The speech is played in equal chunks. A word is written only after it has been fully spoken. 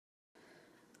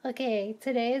Okay,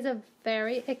 today is a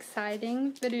very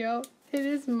exciting video. It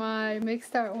is my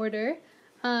mixed art order.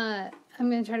 I'm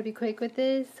gonna try to be quick with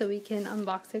this so we can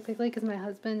unbox it quickly because my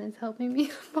husband is helping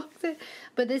me unbox it.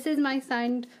 But this is my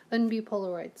signed eunbi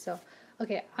polaroid. So,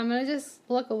 okay, I'm gonna just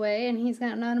look away and he's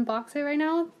gonna unbox it right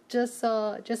now, just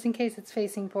in case it's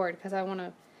facing forward because I want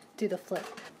to do the flip.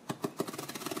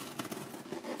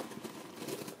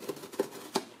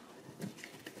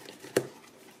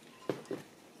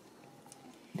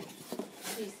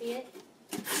 Do you see it?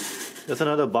 There's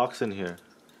another box in here.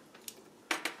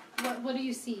 What do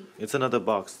you see? It's another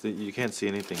box. You can't see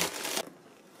anything.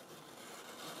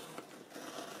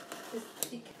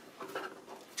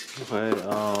 Okay,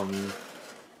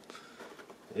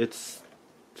 it's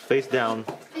face down.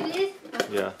 It is?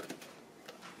 Yeah.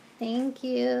 Thank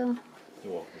you.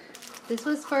 You're welcome. This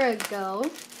was for a go,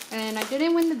 and I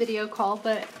didn't win the video call,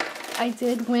 but I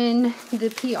did win the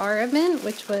PR event,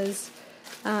 which was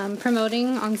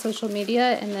promoting on social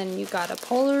media, and then you got a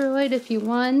Polaroid if you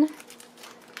won.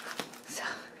 So.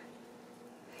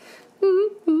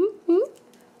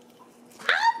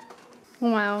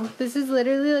 Wow, this is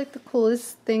literally like the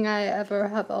coolest thing I ever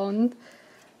have owned.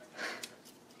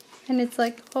 And it's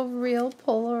like a real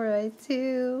Polaroid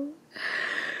too.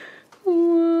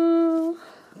 Whoa.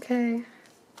 Okay.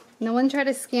 No one try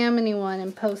to scam anyone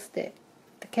and post it.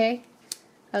 Okay?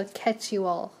 I'll catch you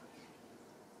all.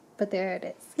 But there it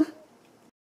is.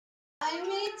 I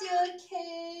made you a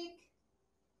cake.